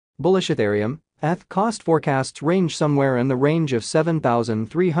Bullish Ethereum, ETH cost forecasts range somewhere in the range of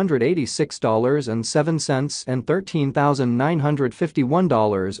 $7,386.07 and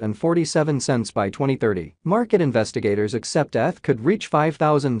 $13,951.47 by 2030. Market investigators accept ETH could reach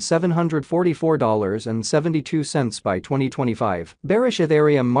 $5,744.72 by 2025. Bearish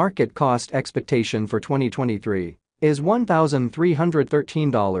Ethereum market cost expectation for 2023 is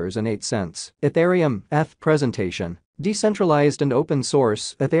 $1,313.08. Ethereum, ETH presentation. Decentralized and open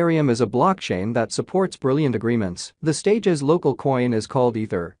source, Ethereum is a blockchain that supports brilliant agreements. The stage's local coin is called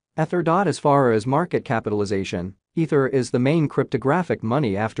Ether. Ether. As far as market capitalization, Ether is the main cryptographic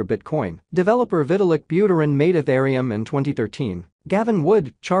money after Bitcoin. Developer Vitalik Buterin made Ethereum in 2013. Gavin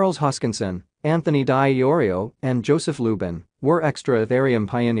Wood, Charles Hoskinson, Anthony Di Iorio, and Joseph Lubin were extra Ethereum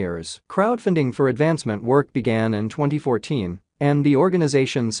pioneers. Crowdfunding for advancement work began in 2014, and the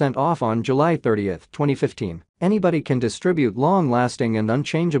organization sent off on July 30, 2015. Anybody can distribute long-lasting and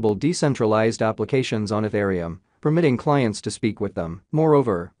unchangeable decentralized applications on Ethereum, permitting clients to speak with them.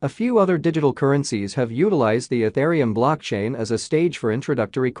 Moreover, a few other digital currencies have utilized the Ethereum blockchain as a stage for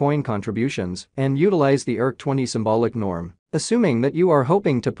introductory coin contributions and utilize the ERC20 symbolic norm. Assuming that you are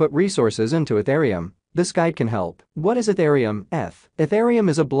hoping to put resources into Ethereum, this guide can help. What is Ethereum? Ethereum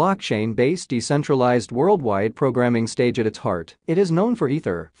is a blockchain-based decentralized worldwide programming stage at its heart. It is known for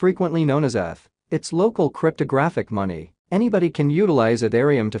Ether, frequently known as ETH. It's local cryptographic money. Anybody can utilize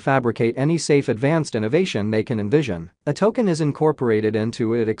Ethereum to fabricate any safe advanced innovation they can envision. A token is incorporated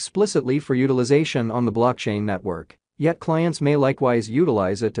into it explicitly for utilization on the blockchain network. Yet clients may likewise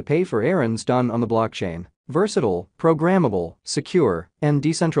utilize it to pay for errands done on the blockchain. Versatile, programmable, secure, and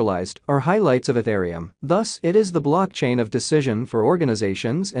decentralized are highlights of Ethereum. Thus, it is the blockchain of decision for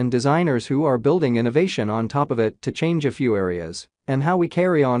organizations and designers who are building innovation on top of it to change a few areas and how we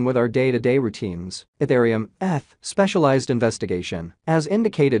carry on with our day-to-day routines. Ethereum, ETH, specialized investigation. As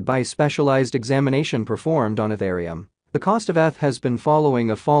indicated by specialized examination performed on Ethereum, the cost of ETH has been following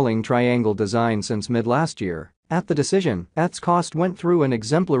a falling triangle design since mid-last year. At the decision, ETH's cost went through an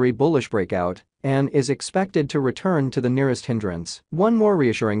exemplary bullish breakout and is expected to return to the nearest hindrance. One more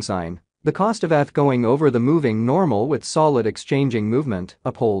reassuring sign. The cost of ETH going over the moving normal with solid exchanging movement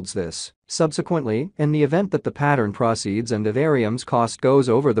upholds this. Subsequently, in the event that the pattern proceeds and Ethereum's cost goes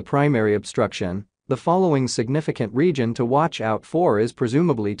over the primary obstruction, the following significant region to watch out for is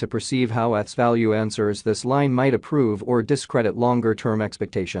presumably to perceive how ETH's value answers this line might approve or discredit longer-term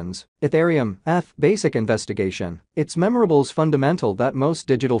expectations. Ethereum, ETH, basic investigation. It's memorable's fundamental that most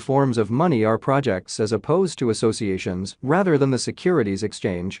digital forms of money are projects as opposed to associations rather than the securities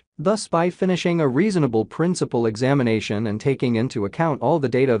exchange. Thus, by finishing a reasonable principle examination and taking into account all the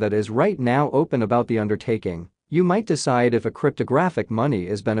data that is right now open about the undertaking, you might decide if a cryptographic money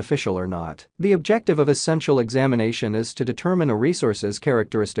is beneficial or not. The objective of essential examination is to determine a resource's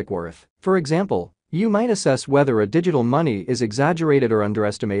characteristic worth. For example, you might assess whether a digital money is exaggerated or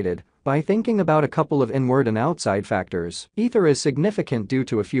underestimated by thinking about a couple of inward and outside factors. Ether is significant due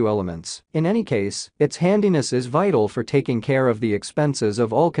to a few elements. In any case, its handiness is vital for taking care of the expenses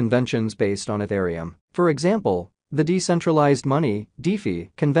of all conventions based on Ethereum. For example, the decentralized money, DeFi,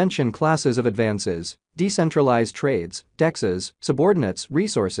 convention classes of advances, decentralized trades, DEXs, subordinates,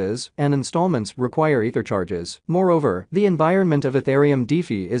 resources, and installments require Ether charges. Moreover, the environment of Ethereum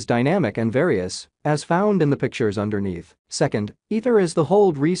DeFi is dynamic and various, as found in the pictures underneath. Second, Ether is the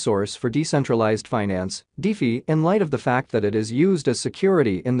hold resource for decentralized finance, DeFi, in light of the fact that it is used as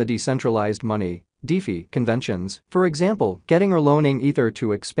security in the decentralized money, DeFi, conventions. For example, getting or loaning Ether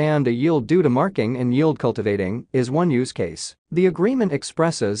to expand a yield due to marking and yield cultivating is one use case. The agreement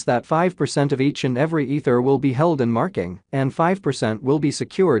expresses that 5% of each and every Ether will be held in marking, and 5% will be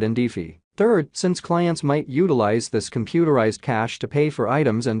secured in DeFi. Third, since clients might utilize this computerized cash to pay for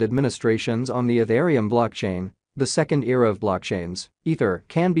items and administrations on the Ethereum blockchain, the second era of blockchains, Ether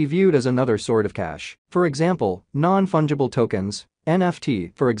can be viewed as another sort of cash. For example, non-fungible tokens,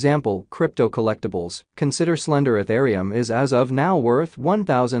 NFT, for example, crypto collectibles. Consider Slender. Ethereum is as of now worth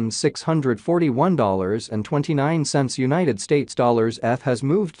 $1,641.29 United States dollars. ETH has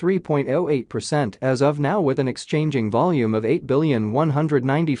moved 3.08% as of now with an exchanging volume of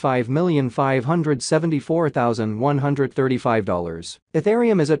 $8,195,574,135.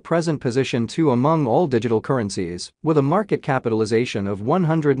 Ethereum is at present position 2 among all digital currencies, with a market capitalization of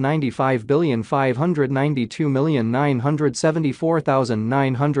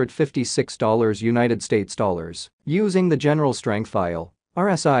 $195,592,974,956 United States dollars. Using the general strength file,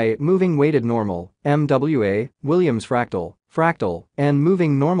 RSI, moving weighted normal, MWA, Williams fractal, and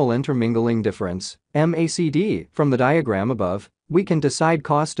moving normal intermingling difference, MACD, from the diagram above, we can decide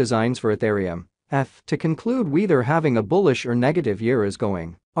cost designs for Ethereum, ETH. To conclude, whether having a bullish or negative year is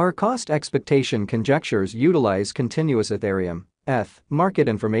going. Our cost expectation conjectures utilize continuous Ethereum, ETH, market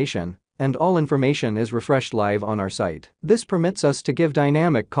information, and all information is refreshed live on our site. This permits us to give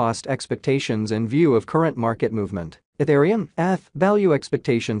dynamic cost expectations in view of current market movement. Ethereum, ETH, Value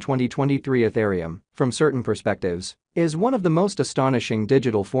Expectation 2023 Ethereum, from certain perspectives, is one of the most astonishing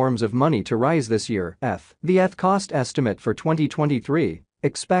digital forms of money to rise this year. ETH. The ETH cost estimate for 2023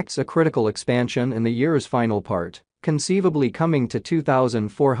 expects a critical expansion in the year's final part, conceivably coming to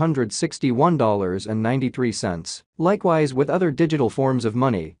 $2,461.93. Likewise with other digital forms of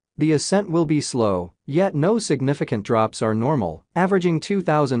money, the ascent will be slow, yet no significant drops are normal. Averaging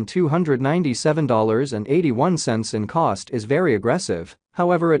 $2,297.81 in cost is very aggressive,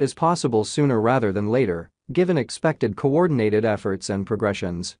 however it is possible sooner rather than later, given expected coordinated efforts and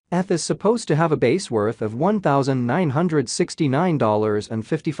progressions. ETH is supposed to have a base worth of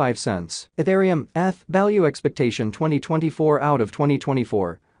 $1,969.55. Ethereum, ETH, Value Expectation 2024 out of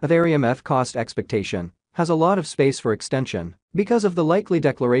 2024, Ethereum ETH cost expectation has a lot of space for extension. Because of the likely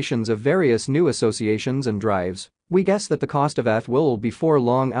declarations of various new associations and drives, we guess that the cost of ETH will before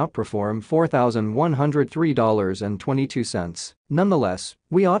long outperform $4,103.22. Nonetheless,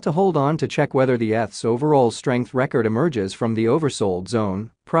 we ought to hold on to check whether the ETH's overall strength record emerges from the oversold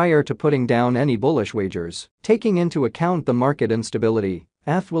zone prior to putting down any bullish wagers. Taking into account the market instability,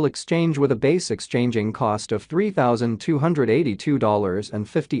 ETH will exchange with a base exchanging cost of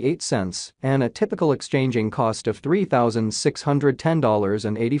 $3,282.58 and a typical exchanging cost of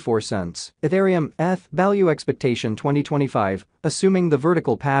 $3,610.84. Ethereum, ETH, Value Expectation 2025, assuming the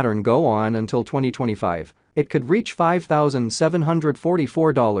vertical pattern go on until 2025, it could reach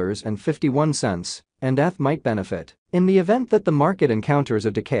 $5,744.51, and ETH might benefit. In the event that the market encounters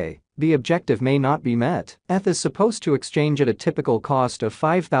a decay, the objective may not be met. ETH is supposed to exchange at a typical cost of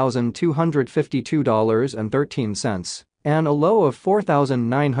 $5,252.13 and a low of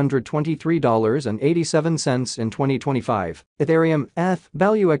 $4,923.87 in 2025. Ethereum, ETH,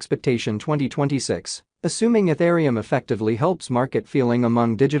 Value Expectation 2026, assuming Ethereum effectively helps market feeling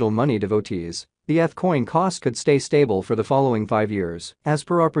among digital money devotees, the ETH coin cost could stay stable for the following 5 years. As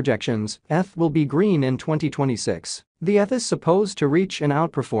per our projections, ETH will be green in 2026. The ETH is supposed to reach and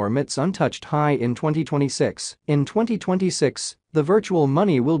outperform its untouched high in 2026. In 2026, the virtual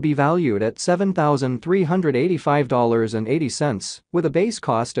money will be valued at $7,385.80, with a base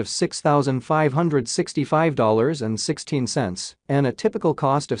cost of $6,565.16 and a typical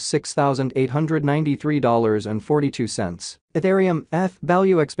cost of $6,893.42. Ethereum, ETH,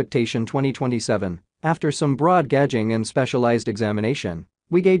 Value Expectation 2027, after some broad gauging and specialized examination,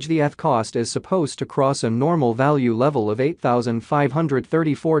 we gauge the ETH cost is supposed to cross a normal value level of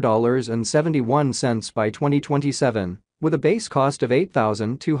 $8,534.71 by 2027, with a base cost of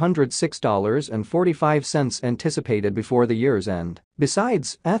 $8,206.45 anticipated before the year's end.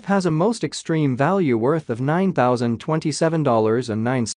 Besides, ETH has a most extreme value worth of $9,027.09.